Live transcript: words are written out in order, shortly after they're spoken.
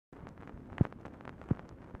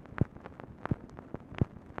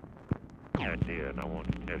idea, and I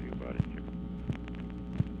want to tell you about it, Jim.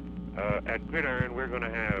 At Gridiron, we're going to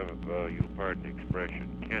have, you'll pardon the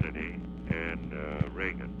expression, Kennedy and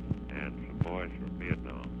Reagan and some boys from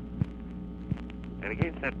Vietnam. And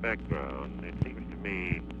against that background, it seems to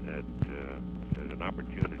me that there's an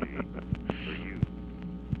opportunity for you.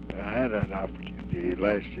 I had an opportunity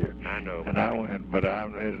last year. I know. And I went, but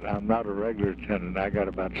I'm not a regular attendant. I got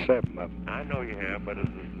about 7 of them. I know you have, but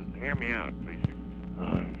hear me out, please.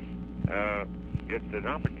 It's an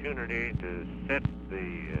opportunity to set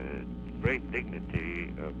the great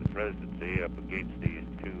dignity of the presidency up against these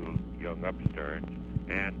two young upstarts.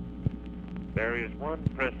 And there is one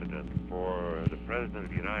precedent for the President of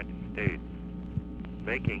the United States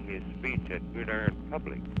making his speech at Gridiron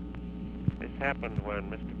public. This happened when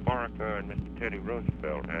Mr. Farrakhan and Mr. Teddy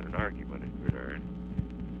Roosevelt had an argument at Gridiron.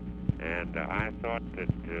 And I thought that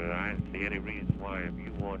I didn't see any reason why, if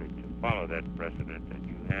you wanted to follow that precedent, and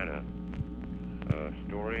you had a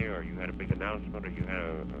story, or you had a big announcement, or you had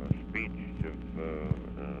a speech that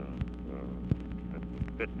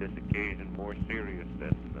would fit this occasion more serious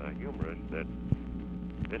than humorous, that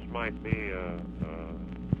this might be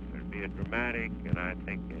a dramatic and I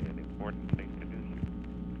think an important thing to do.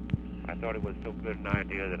 I thought it was so good an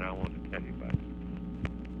idea that I wanted to tell you about it.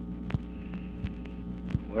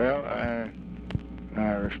 Well, I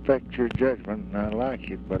respect your judgment and I like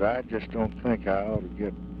it, but I just don't think I ought to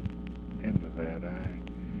get into that.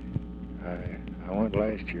 I went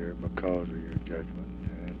last year because of your judgment,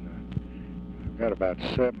 and I've got about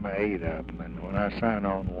 7 or 8 of them, and when I sign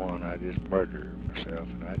on one, I just murder myself,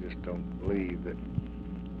 and I just don't believe that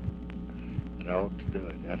I ought to do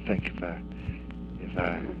it. I think if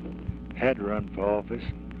I had to run for office,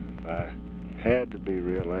 if I had to be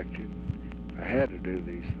reelected, if I had to do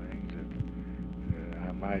these things, that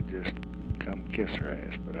I might just come kiss her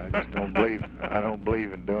ass. But I just don't believe. I don't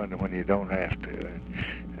believe in doing it when you don't have to.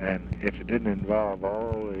 And if it didn't involve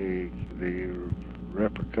all the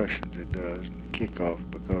repercussions it does, and the kickoff,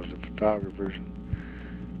 because the photographers and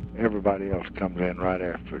everybody else comes in right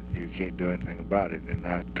after it, and you can't do anything about it. And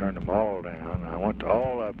I turned them all down. I went to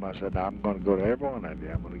all of them. I said, I'm going to go to every one of you.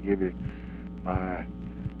 I'm going to give you my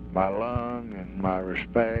lung and my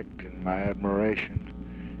respect and my admiration,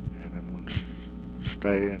 and I'm going to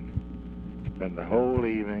stay and spend the whole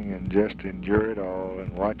evening and just endure it all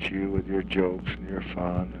and watch you with your jokes and your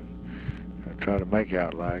fun, and try to make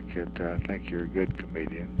out like it. I think you're good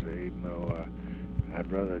comedians, even though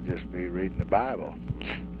I'd rather just be reading the Bible.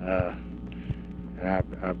 And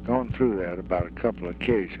I've gone through that about a couple of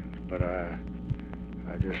occasions, but I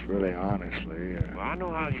just really honestly... well, I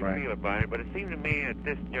know how you feel about it, but it seemed to me at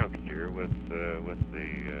this juncture, with the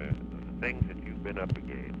things that you've been up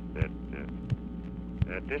against, that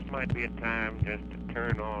this might be a time just to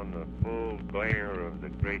turn on the full glare of the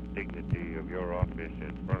great dignity of your office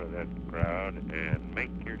in front of that crowd and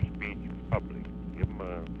make your speech public. Give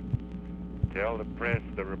them tell the press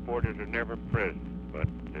the reporters are never present, but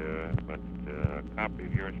a copy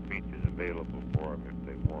of your speech is available for them if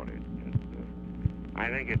they want it. And, I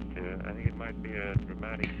think it might be a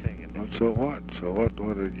dramatic thing. Well, so what? So what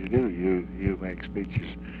did you do? You make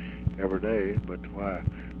speeches every day, but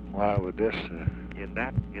why would this? In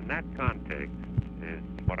that context is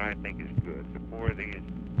what I think is good. Before these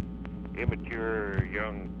immature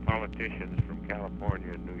young politicians from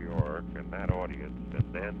California and New York and that audience,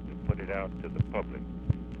 and then to put it out to the public,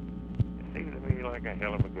 it seems to me like a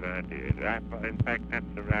hell of a good idea. In fact, I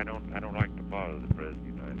don't like to bother the President of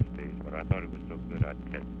the United States, but I thought it was so good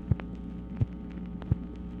I'd tell you.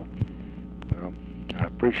 Well, I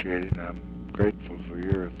appreciate it. I'm grateful for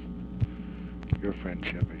your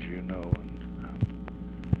friendship, as you know, and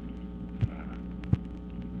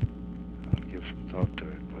I'll give some thought to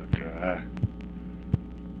it. But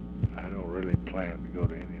I don't really plan to go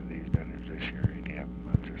to any of these dinners this year. Any of them.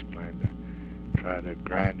 I just plan to try to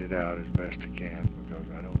grind it out as best I can, because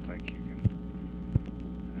I don't think you can.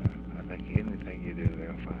 I think anything you do,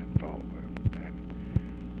 they'll find fault with.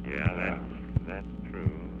 Yeah, that's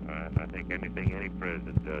true. I think anything any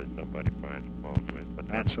president does, somebody finds fault with. But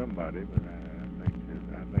not somebody, but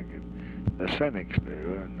I think the cynics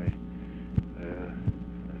do, and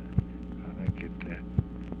I think it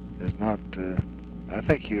is not. I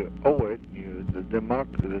think you owe it. The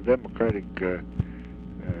democratic the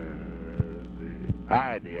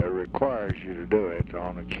idea requires you to do it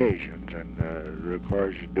on occasions, and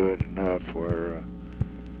requires you to do it enough where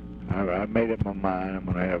I made up my mind. I'm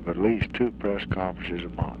going to have at least 2 press conferences a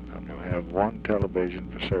month. I'm going to have 1 television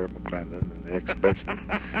for Sarah McClendon and the exhibition,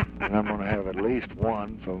 and I'm going to have at least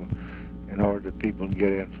 1 in order that people can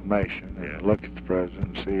get information and look at the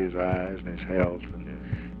president and see his eyes and his health,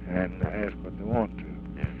 and ask what they want to.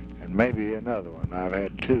 Yeah. And maybe another one. I've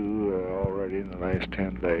had two already in the last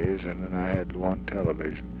 10 days, and then I had one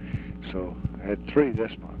television. So I had 3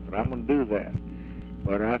 this month, but I'm going to do that.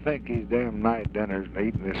 But I think these damn night dinners and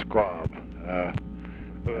eating this squab,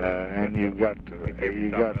 and you got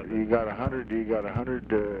 100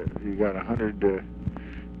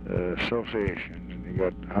 associations, and you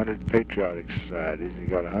got 100 patriotic societies, and you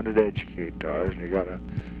got 100 educators, and you got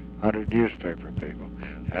 100 newspaper people.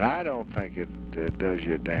 And I don't think it does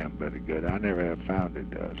you a damn bit of good. I never have found it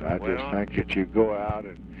does. I just think that you go out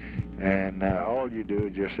and all you do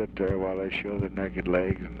is just sit there while they show their naked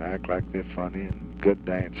legs and act like they're funny, and good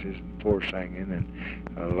dances and poor singing and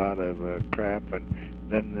a lot of crap, and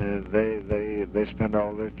then they spend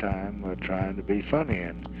all their time trying to be funny.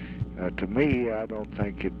 And to me, I don't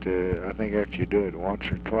think it. I think after you do it once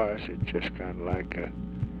or twice, it's just kind of like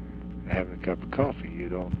having a cup of coffee. You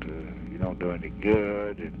don't do any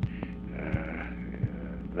good, and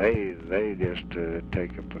they just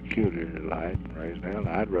take a peculiar delight in raising hell.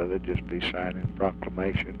 I'd rather just be signing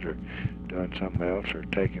proclamations or doing something else or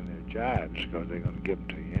taking their jibes, because they're going to give them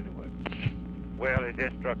to you anyway. Well, it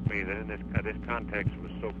just struck me that in this context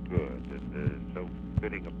was so good, so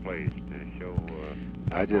fitting a place to show.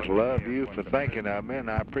 I just love you for thinking of me, and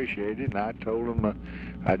I appreciate it. And I told them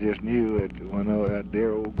I just knew that when that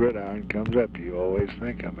dear old Gridiron comes up, you always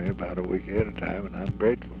think of me about a week ahead of time, and I'm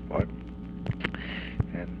grateful for it.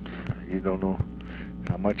 And you don't know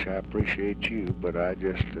how much I appreciate you, but I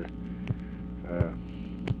just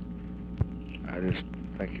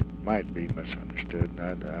think it might be misunderstood.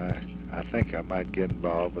 And I think I might get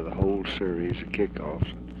involved with a whole series of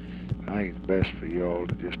kickoffs. I think it's best for you all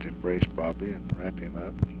to just embrace Bobby and wrap him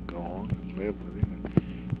up and go on and live with him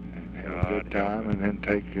and have a good time, and then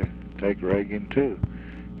take Reagan too.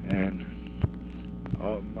 And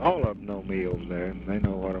all of them know me over there, and they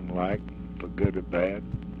know what I'm like, for good or bad,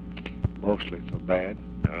 mostly for bad.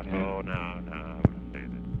 No, I wouldn't say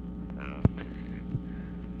that. No.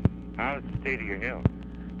 How's the state of your health?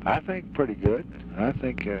 I think pretty good. I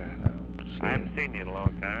think. I haven't seen you in a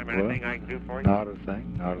long time. Anything I can do for you? Not a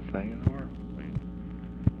thing in the world.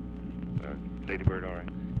 Lady Bird, all right.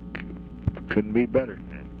 Couldn't be better.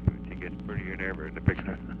 She gets prettier than ever in the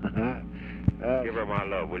picture. Give her my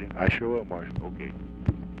love, will you? I sure will, Marshall. Okay.